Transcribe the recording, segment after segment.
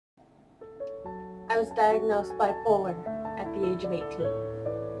was diagnosed bipolar at the age of 18.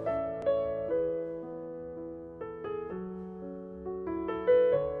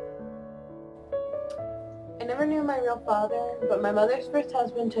 I never knew my real father, but my mother's first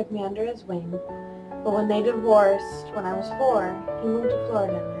husband took me under his wing. But when they divorced when I was 4, he moved to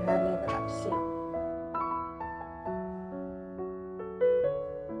Florida and I hardly ever got to see him.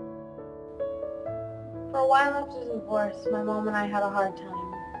 For a while after the divorce, my mom and I had a hard time.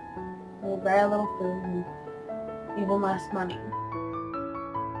 We had very little food and even less money.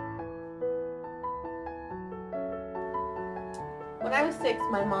 When I was 6,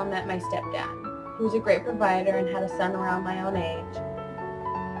 my mom met my stepdad. He was a great provider and had a son around my own age.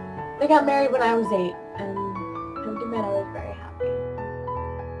 They got married when I was 8, and I have to admit I was very happy.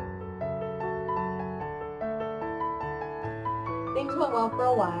 Things went well for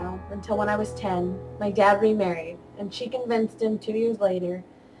a while, until when I was 10, my dad remarried, and she convinced him 2 years later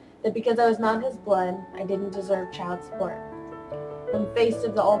that because I was not his blood, I didn't deserve child support. When faced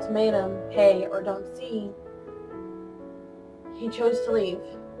with the ultimatum, pay or don't see, he chose to leave.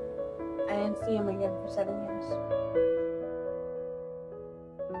 I didn't see him again for 7 years.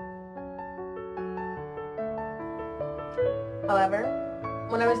 However,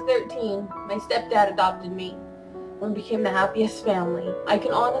 when I was 13, my stepdad adopted me and became the happiest family. I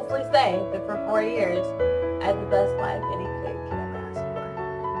can honestly say that for 4 years, I had the best life any kid could ever ask for.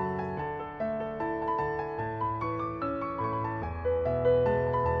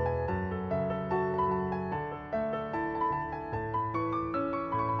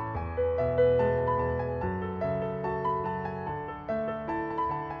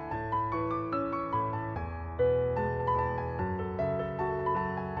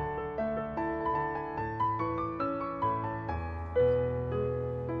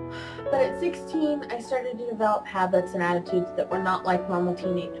 But at 16, I started to develop habits and attitudes that were not like normal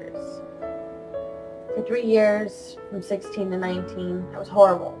teenagers. For 3 years, from 16 to 19, I was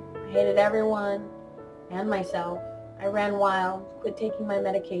horrible. I hated everyone and myself. I ran wild, quit taking my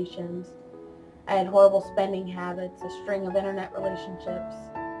medications. I had horrible spending habits, a string of internet relationships,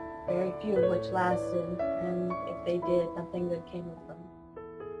 very few of which lasted, and if they did, nothing good came of them.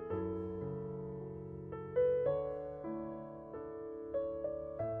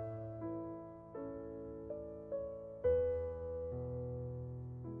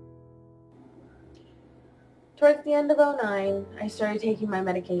 Towards the end of 2009, I started taking my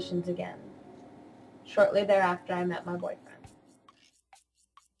medications again. Shortly thereafter, I met my boyfriend.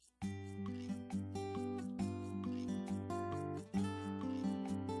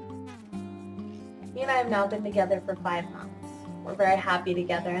 He and I have now been together for 5 months. We're very happy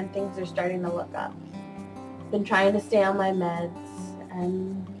together and things are starting to look up. I've been trying to stay on my meds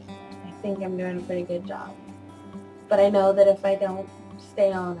and I think I'm doing a pretty good job. But I know that if I don't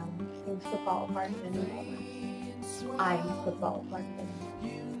stay on them, things could fall apart at any moment. I could fall apart at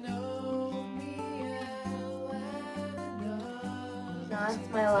any moment. Now, that's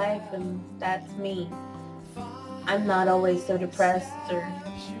my life and that's me. I'm not always so depressed or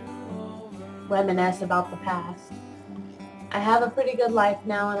reminisce about the past. I have a pretty good life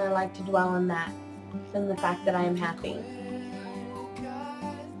now and I like to dwell on that than the fact that I am happy.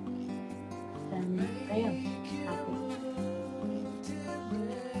 And I am happy.